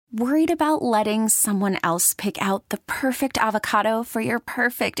Worried about letting someone else pick out the perfect avocado for your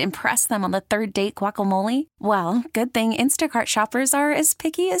perfect impress them on the third date guacamole? Well, good thing Instacart shoppers are as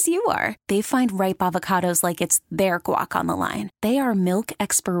picky as you are. They find ripe avocados like it's their guac on the line. They are milk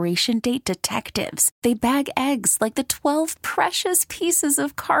expiration date detectives. They bag eggs like the 12 precious pieces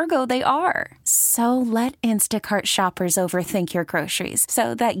of cargo they are. So let Instacart shoppers overthink your groceries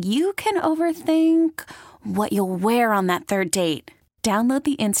so that you can overthink what you'll wear on that third date. Download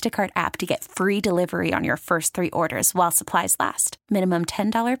the Instacart app to get free delivery on your first 3 orders while supplies last. Minimum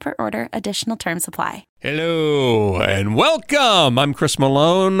 $10 per order. Additional terms apply. Hello and welcome. I'm Chris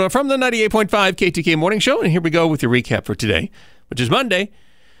Malone from the 98.5 KTK Morning Show, and here we go with your recap for today, which is Monday,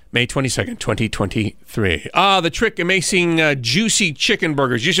 May 22nd, 2023. The trick in making juicy chicken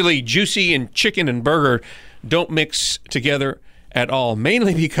burgers. Usually juicy and chicken and burger don't mix together at all,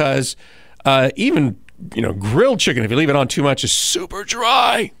 mainly because even grilled chicken, if you leave it on too much, is super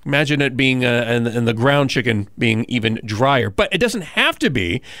dry. Imagine it being, and the ground chicken being even drier. But it doesn't have to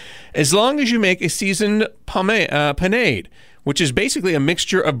be, as long as you make a seasoned panade, which is basically a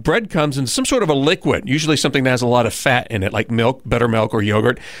mixture of breadcrumbs and some sort of a liquid, usually something that has a lot of fat in it, like milk, buttermilk, or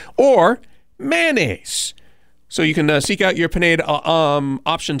yogurt, or mayonnaise. So you can seek out your panade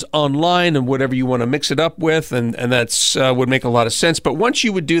options online and whatever you want to mix it up with, and that's would make a lot of sense. But once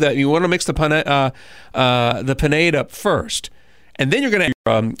you would do that, you want to mix the panade up first, and then you're going to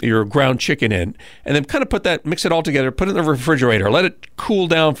add your ground chicken in, and then kind of mix it all together, put it in the refrigerator, let it cool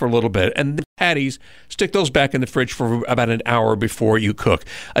down for a little bit, and the patties, stick those back in the fridge for about an hour before you cook.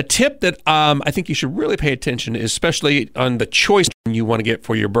 A tip that I think you should really pay attention, especially on the choice you want to get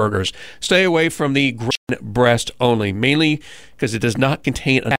for your burgers. Stay away from the breast only, mainly because it does not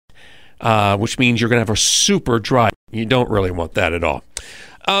contain which means you're going to have a super dry. You don't really want that at all.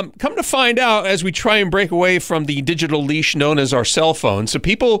 Come to find out, as we try and break away from the digital leash known as our cell phones, so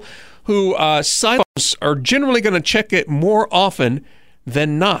people who silence are generally going to check it more often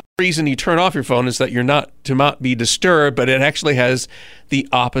than not. The reason you turn off your phone is that you're not to not be disturbed, but it actually has the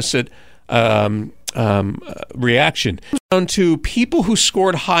opposite reaction. Down to people who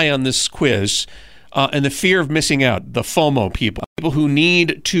scored high on this quiz, and the fear of missing out, the FOMO people who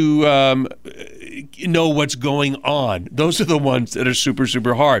need to know what's going on. Those are the ones that are super,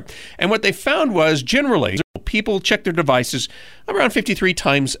 super hard. And what they found was generally people check their devices around 53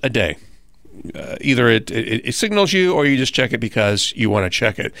 times a day. Either it signals you or you just check it because you want to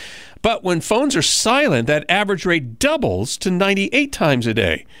check it. But when phones are silent, that average rate doubles to 98 times a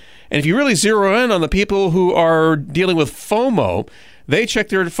day. And if you really zero in on the people who are dealing with FOMO, they check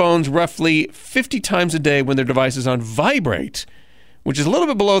their phones roughly 50 times a day when their device is on vibrate, which is a little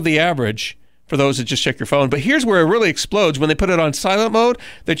bit below the average for those that just check your phone. But here's where it really explodes. When they put it on silent mode,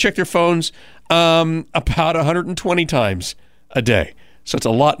 they check their phones about 120 times a day. So it's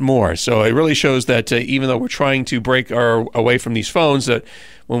a lot more. So it really shows that even though we're trying to break away from these phones, that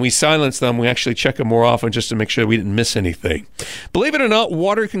when we silence them, we actually check them more often just to make sure we didn't miss anything. Believe it or not,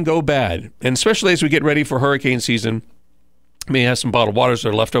 water can go bad. And especially as we get ready for hurricane season, you may have some bottled waters that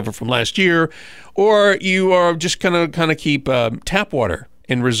are left over from last year, or you are just kind of keep tap water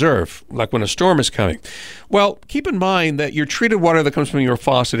in reserve, like when a storm is coming. Well, keep in mind that your treated water that comes from your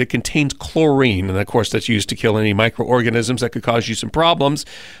faucet, it contains chlorine, and of course that's used to kill any microorganisms that could cause you some problems.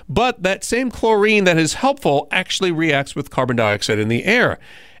 But that same chlorine that is helpful actually reacts with carbon dioxide in the air.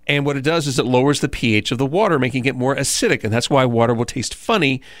 And what it does is it lowers the pH of the water, making it more acidic. And that's why water will taste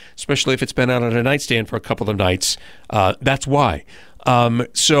funny, especially if it's been out on a nightstand for a couple of nights. That's why.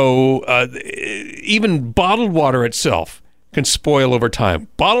 Even bottled water itself can spoil over time.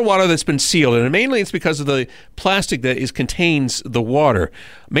 Bottled water that's been sealed, and mainly it's because of the plastic that contains the water.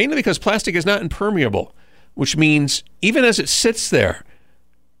 Mainly because plastic is not impermeable, which means even as it sits there,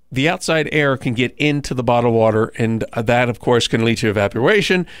 the outside air can get into the bottled water, and that, of course, can lead to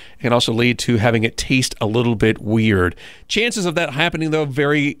evaporation. It can also lead to having it taste a little bit weird. Chances of that happening, though,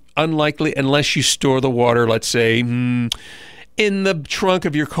 very unlikely unless you store the water, let's say, in the trunk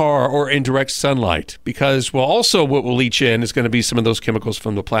of your car or in direct sunlight, because, well, also what will leach in is going to be some of those chemicals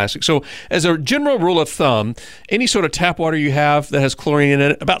from the plastic. So as a general rule of thumb, any sort of tap water you have that has chlorine in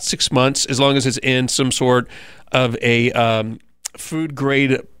it, about 6 months, as long as it's in some sort of a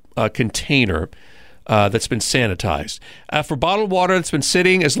food-grade container that's been sanitized. For bottled water that's been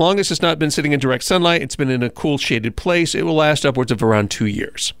sitting, as long as it's not been sitting in direct sunlight, it's been in a cool, shaded place, it will last upwards of around 2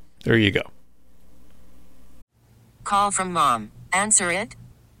 years. There you go. Call from mom. Answer it.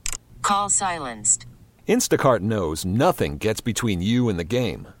 Call silenced. Instacart knows nothing gets between you and the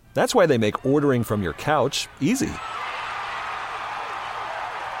game. That's why they make ordering from your couch easy.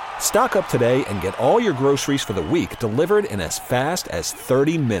 Stock up today and get all your groceries for the week delivered in as fast as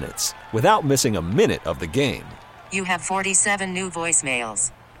 30 minutes without missing a minute of the game. You have 47 new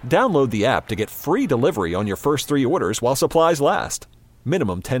voicemails. Download the app to get free delivery on your first 3 orders while supplies last.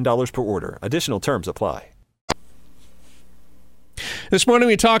 Minimum $10 per order. Additional terms apply. This morning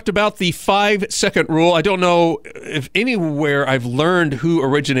we talked about the 5-second rule. I don't know if anywhere I've learned who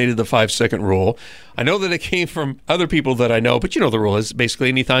originated the 5-second rule. I know that it came from other people that I know, but you know the rule is basically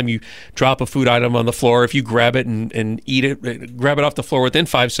anytime you drop a food item on the floor, if you grab it and eat it, grab it off the floor within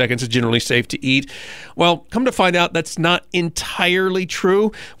 5 seconds, it's generally safe to eat. Well, come to find out that's not entirely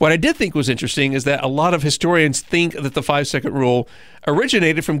true. What I did think was interesting is that a lot of historians think that the 5-second rule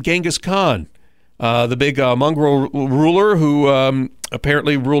originated from Genghis Khan. The big Mongol ruler who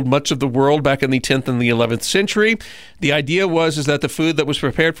apparently ruled much of the world back in the 10th and the 11th century. The idea was that the food that was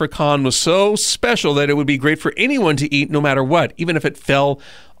prepared for Khan was so special that it would be great for anyone to eat no matter what, even if it fell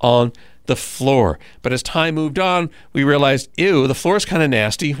on the floor. But as time moved on, we realized, ew, the floor is kind of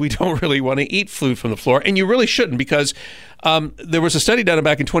nasty. We don't really want to eat food from the floor. And you really shouldn't, because there was a study done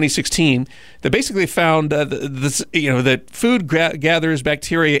back in 2016 that basically found that food gathers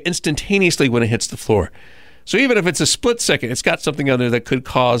bacteria instantaneously when it hits the floor. So even if it's a split second, it's got something on there that could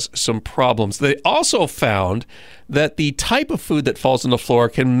cause some problems. They also found that the type of food that falls on the floor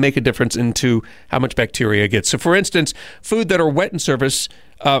can make a difference into how much bacteria it gets. So for instance, food that are wet in surface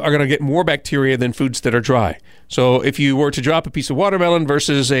are going to get more bacteria than foods that are dry. So if you were to drop a piece of watermelon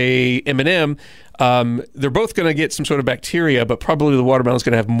versus a M&M, they're both going to get some sort of bacteria, but probably the watermelon is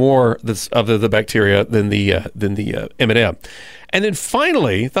going to have more of the bacteria than the M&M. And then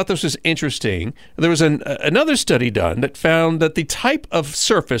finally, I thought this was interesting. There was another study done that found that the type of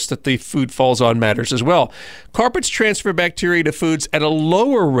surface that the food falls on matters as well. Carpets transfer bacteria to foods at a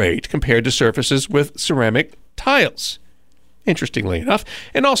lower rate compared to surfaces with ceramic tiles, interestingly enough.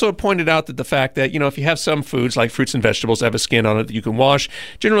 And also it pointed out that the fact that, if you have some foods like fruits and vegetables that have a skin on it that you can wash,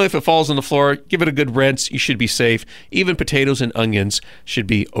 generally if it falls on the floor, give it a good rinse, you should be safe. Even potatoes and onions should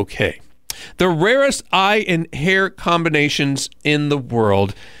be okay. The rarest eye and hair combinations in the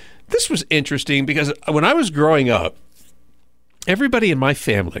world. This was interesting because when I was growing up, everybody in my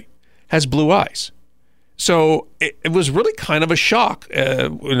family has blue eyes. So it was really kind of a shock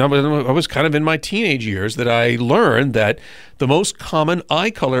when I was kind of in my teenage years that I learned that the most common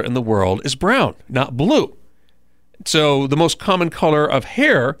eye color in the world is brown, not blue. So the most common color of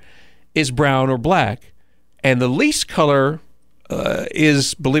hair is brown or black, and the least color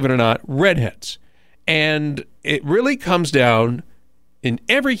is, believe it or not, redheads. And it really comes down in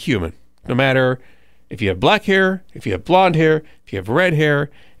every human, no matter if you have black hair, if you have blonde hair, if you have red hair,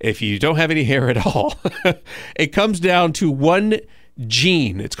 if you don't have any hair at all. It comes down to one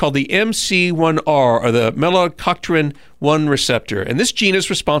gene. It's called the MC1R, or the melanocortin-1 receptor. And this gene is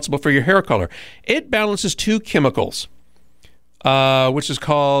responsible for your hair color. It balances two chemicals, which is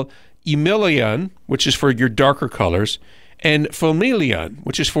called emilion, which is for your darker colors, and phomelon,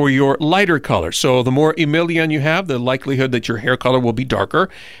 which is for your lighter color. So the more emilion you have, the likelihood that your hair color will be darker,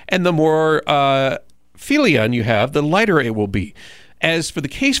 and the more phelion you have, the lighter it will be. As for the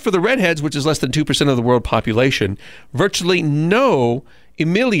case for the redheads, which is less than 2% of the world population, virtually no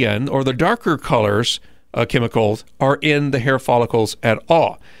emilion, or the darker colors chemicals, are in the hair follicles at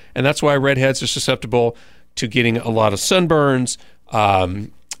all. And that's why redheads are susceptible to getting a lot of sunburns,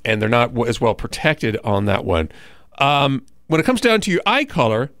 and they're not as well protected on that one. When it comes down to your eye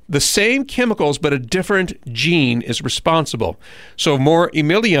color, the same chemicals but a different gene is responsible. So more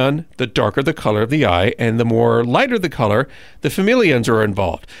emilion, the darker the color of the eye, and the more lighter the color, the phomelons are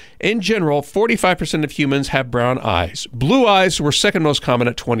involved. In general, 45% of humans have brown eyes. Blue eyes were second most common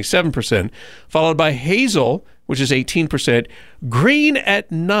at 27%, followed by hazel, which is 18%, green at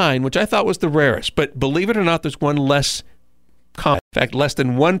 9%, which I thought was the rarest. But believe it or not, there's one less common. In fact, less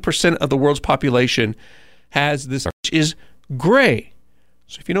than 1% of the world's population has this, which is gray.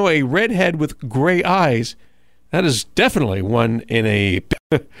 So if you know a redhead with gray eyes, that is definitely one in a...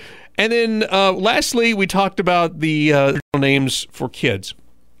 And then lastly, we talked about the names for kids.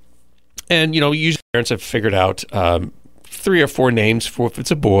 And, usually parents have figured out 3 or 4 names for if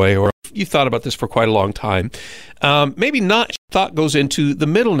it's a boy, or you thought about this for quite a long time. Maybe not thought goes into the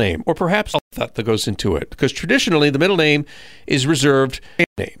middle name, or perhaps thought that goes into it, because traditionally the middle name is reserved for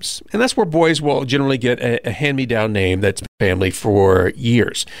names, and that's where boys will generally get a hand-me-down name that's family for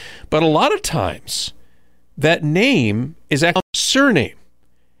years. But a lot of times that name is actually a surname,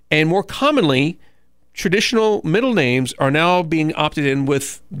 and more commonly traditional middle names are now being opted in,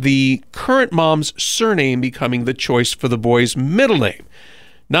 with the current mom's surname becoming the choice for the boy's middle name.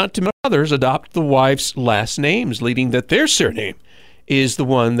 Not to others adopt the wife's last names, leading that their surname is the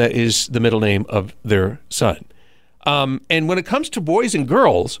one that is the middle name of their son. And when it comes to boys and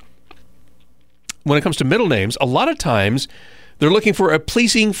girls, when it comes to middle names, a lot of times they're looking for a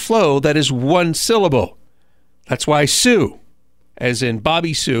pleasing flow that is one syllable. That's why Sue, as in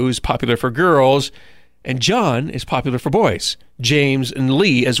Bobby Sue, is popular for girls, and John is popular for boys. James and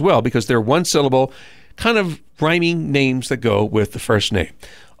Lee as well, because they're one syllable, kind of rhyming names that go with the first name.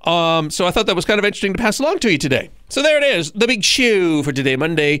 So I thought that was kind of interesting to pass along to you today. So there it is, the big shoe for today,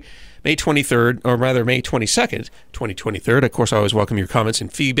 Monday, May 23rd, or rather May 22nd, 2023. Of course, I always welcome your comments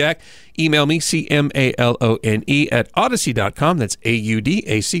and feedback. Email me, cmalone@odyssey.com. That's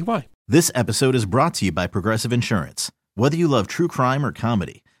AUDACY. This episode is brought to you by Progressive Insurance. Whether you love true crime or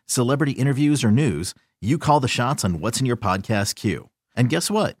comedy, celebrity interviews or news, you call the shots on what's in your podcast queue. And guess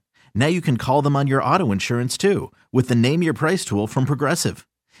what? Now you can call them on your auto insurance too, with the Name Your Price tool from Progressive.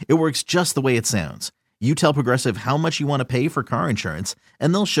 It works just the way it sounds. You tell Progressive how much you want to pay for car insurance,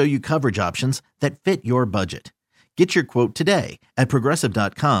 and they'll show you coverage options that fit your budget. Get your quote today at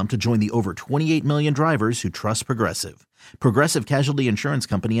Progressive.com to join the over 28 million drivers who trust Progressive. Progressive Casualty Insurance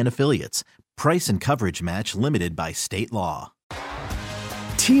Company and Affiliates. Price and coverage match limited by state law.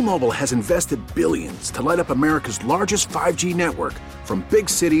 T-Mobile has invested billions to light up America's largest 5G network, from big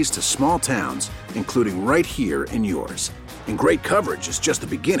cities to small towns, including right here in yours. And great coverage is just the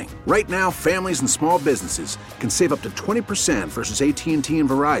beginning. Right now, families and small businesses can save up to 20% versus AT&T and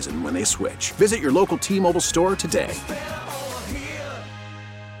Verizon when they switch. Visit your local T-Mobile store today.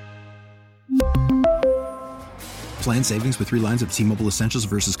 Plan savings with 3 lines of T-Mobile Essentials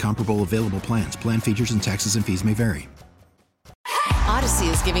versus comparable available plans. Plan features and taxes and fees may vary. Odyssey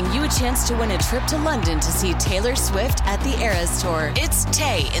is giving you a chance to win a trip to London to see Taylor Swift at the Eras Tour. It's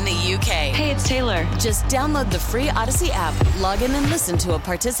Tay in the UK. Hey, it's Taylor. Just download the free Odyssey app, log in and listen to a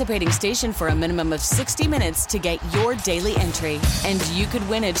participating station for a minimum of 60 minutes to get your daily entry. And you could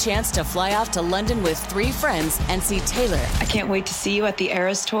win a chance to fly off to London with 3 friends and see Taylor. I can't wait to see you at the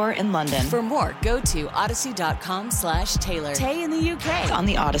Eras Tour in London. For more, go to odyssey.com/Taylor. Tay in the UK. It's on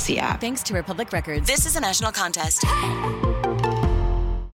the Odyssey app. Thanks to Republic Records. This is a national contest.